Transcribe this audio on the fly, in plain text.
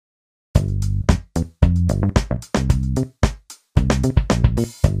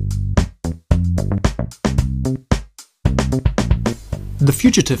The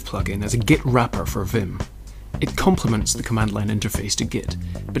Fugitive plugin is a Git wrapper for Vim. It complements the command line interface to Git,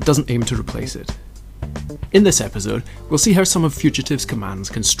 but doesn't aim to replace it. In this episode, we'll see how some of Fugitive's commands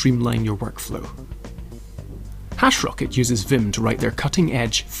can streamline your workflow. HashRocket uses Vim to write their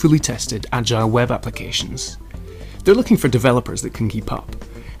cutting-edge, fully tested, agile web applications. They're looking for developers that can keep up,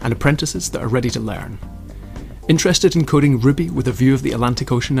 and apprentices that are ready to learn. Interested in coding Ruby with a view of the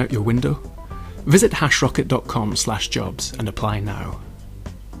Atlantic Ocean out your window? Visit hashrocket.com/jobs and apply now.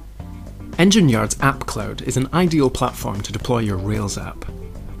 Engine Yard's App Cloud is an ideal platform to deploy your Rails app.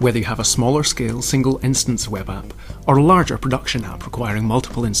 Whether you have a smaller scale single instance web app or a larger production app requiring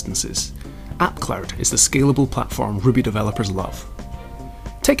multiple instances, App Cloud is the scalable platform Ruby developers love.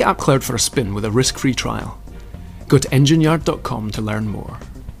 Take App Cloud for a spin with a risk-free trial. Go to engineyard.com to learn more.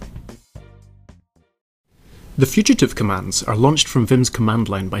 The Fugitive commands are launched from Vim's command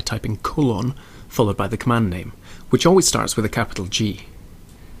line by typing : followed by the command name, which always starts with a capital G.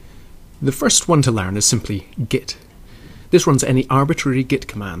 The first one to learn is simply git. This runs any arbitrary git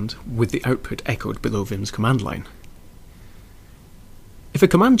command with the output echoed below Vim's command line. If a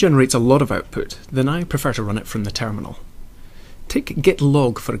command generates a lot of output, then I prefer to run it from the terminal. Take git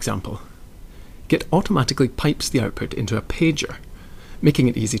log for example. Git automatically pipes the output into a pager, making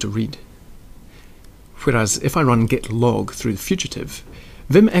it easy to read. Whereas if I run git log through the Fugitive,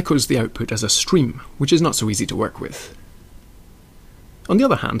 Vim echoes the output as a stream, which is not so easy to work with. On the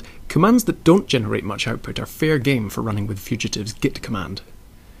other hand, commands that don't generate much output are fair game for running with Fugitive's git command.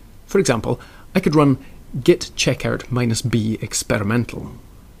 For example, I could run git checkout -b experimental.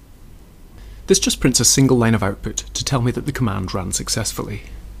 This just prints a single line of output to tell me that the command ran successfully.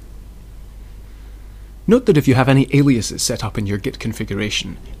 Note that if you have any aliases set up in your git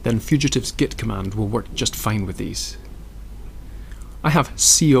configuration, then Fugitive's git command will work just fine with these. I have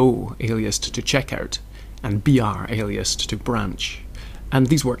co aliased to checkout and br aliased to branch, and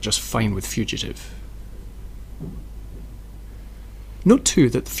these work just fine with Fugitive. Note too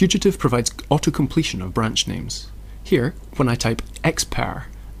that Fugitive provides auto-completion of branch names. Here, when I type xper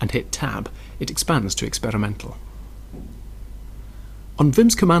and hit tab, it expands to experimental. On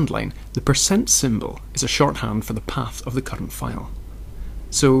Vim's command line, the % symbol is a shorthand for the path of the current file.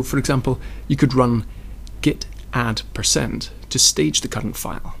 So, for example, you could run git add % to stage the current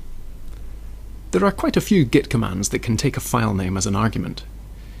file. There are quite a few git commands that can take a file name as an argument.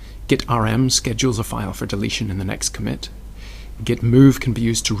 Git rm schedules a file for deletion in the next commit. Git move can be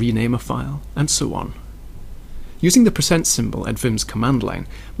used to rename a file, and so on. Using the % symbol at Vim's command line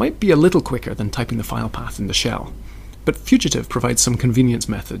might be a little quicker than typing the file path in the shell, but Fugitive provides some convenience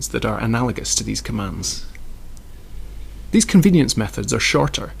methods that are analogous to these commands. These convenience methods are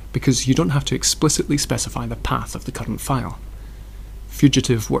shorter because you don't have to explicitly specify the path of the current file.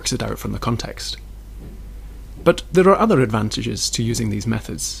 Fugitive works it out from the context. But there are other advantages to using these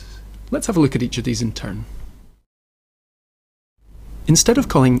methods. Let's have a look at each of these in turn. Instead of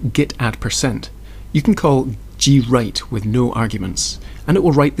calling git add %, you can call gwrite with no arguments, and it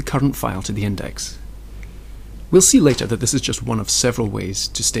will write the current file to the index. We'll see later that this is just one of several ways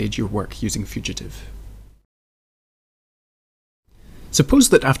to stage your work using Fugitive. Suppose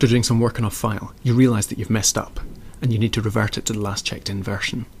that after doing some work on a file, you realise that you've messed up, and you need to revert it to the last checked-in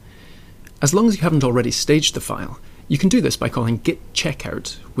version. As long as you haven't already staged the file, you can do this by calling git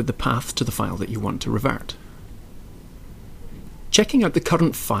checkout with the path to the file that you want to revert. Checking out the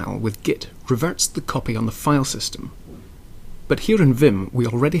current file with git reverts the copy on the file system. But here in Vim, we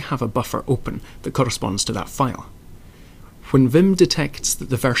already have a buffer open that corresponds to that file. When Vim detects that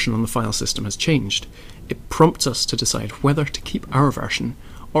the version on the file system has changed, it prompts us to decide whether to keep our version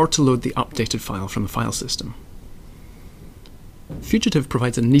or to load the updated file from the file system. Fugitive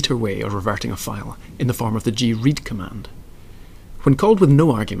provides a neater way of reverting a file in the form of the gread command. When called with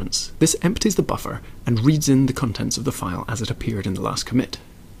no arguments, this empties the buffer and reads in the contents of the file as it appeared in the last commit.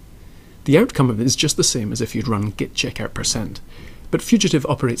 The outcome of it is just the same as if you'd run git checkout %, but Fugitive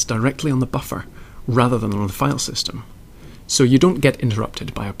operates directly on the buffer rather than on the file system, so you don't get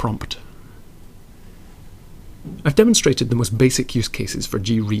interrupted by a prompt. I've demonstrated the most basic use cases for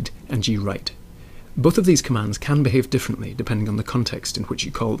gread and gwrite. Both of these commands can behave differently depending on the context in which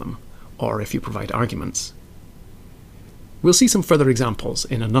you call them, or if you provide arguments. We'll see some further examples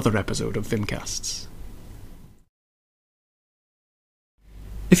in another episode of Vimcasts.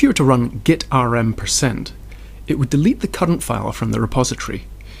 If you were to run git rm %, it would delete the current file from the repository,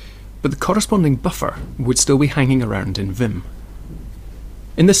 but the corresponding buffer would still be hanging around in Vim.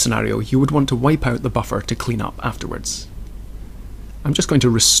 In this scenario, you would want to wipe out the buffer to clean up afterwards. I'm just going to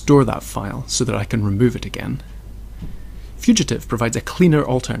restore that file so that I can remove it again. Fugitive provides a cleaner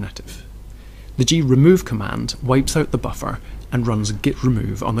alternative. The gremove command wipes out the buffer and runs git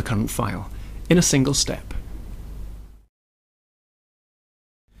remove on the current file in a single step.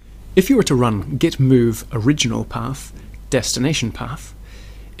 If you were to run git move original path, destination path,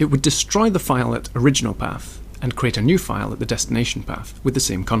 it would destroy the file at original path and create a new file at the destination path with the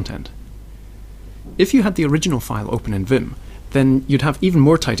same content. If you had the original file open in Vim, then you'd have even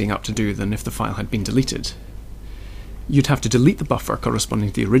more tidying up to do than if the file had been deleted. You'd have to delete the buffer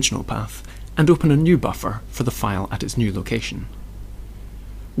corresponding to the original path and open a new buffer for the file at its new location.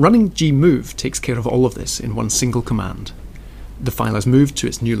 Running gmove takes care of all of this in one single command. The file is moved to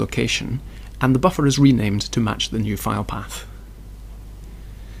its new location, and the buffer is renamed to match the new file path.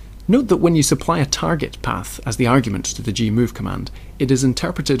 Note that when you supply a target path as the argument to the gmove command, it is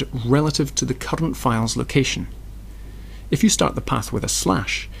interpreted relative to the current file's location. If you start the path with a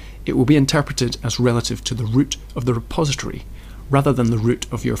slash, it will be interpreted as relative to the root of the repository, rather than the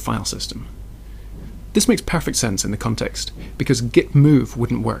root of your file system. This makes perfect sense in the context, because git move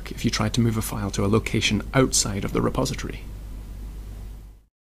wouldn't work if you tried to move a file to a location outside of the repository.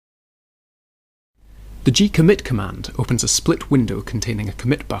 The gcommit command opens a split window containing a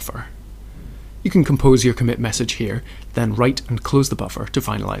commit buffer. You can compose your commit message here, then write and close the buffer to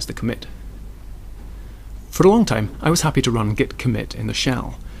finalize the commit. For a long time, I was happy to run git commit in the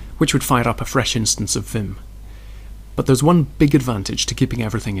shell, which would fire up a fresh instance of Vim. But there's one big advantage to keeping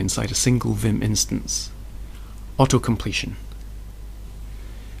everything inside a single Vim instance: autocompletion.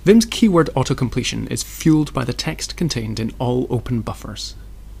 Vim's keyword autocompletion is fueled by the text contained in all open buffers.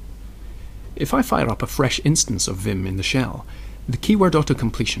 If I fire up a fresh instance of Vim in the shell, the keyword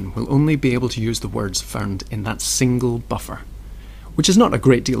autocompletion will only be able to use the words found in that single buffer, which is not a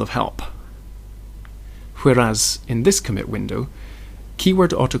great deal of help. Whereas in this commit window,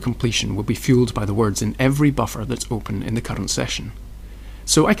 keyword autocompletion will be fueled by the words in every buffer that's open in the current session.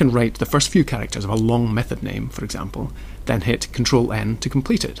 So I can write the first few characters of a long method name, for example, then hit Ctrl-N to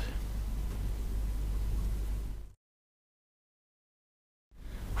complete it.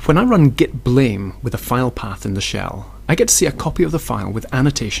 When I run git blame with a file path in the shell, I get to see a copy of the file with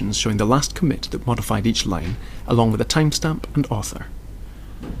annotations showing the last commit that modified each line, along with a timestamp and author.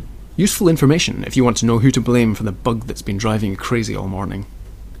 Useful information if you want to know who to blame for the bug that's been driving you crazy all morning.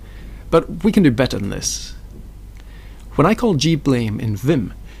 But we can do better than this. When I call gblame in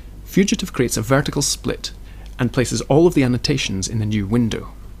Vim, Fugitive creates a vertical split and places all of the annotations in the new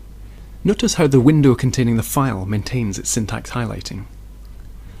window. Notice how the window containing the file maintains its syntax highlighting.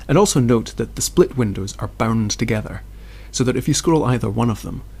 And also note that the split windows are bound together, so that if you scroll either one of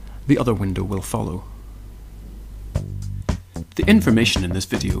them, the other window will follow. The information in this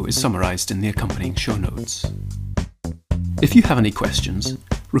video is summarised in the accompanying show notes. If you have any questions,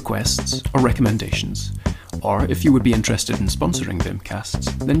 requests or recommendations, or if you would be interested in sponsoring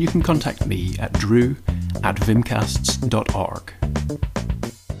Vimcasts, then you can contact me at drew@vimcasts.org.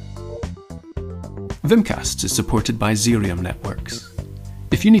 Vimcasts is supported by Xerium Networks.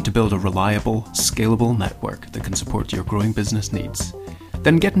 If you need to build a reliable, scalable network that can support your growing business needs,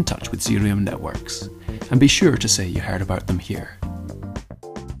 then get in touch with Xerium Networks, and be sure to say you heard about them here.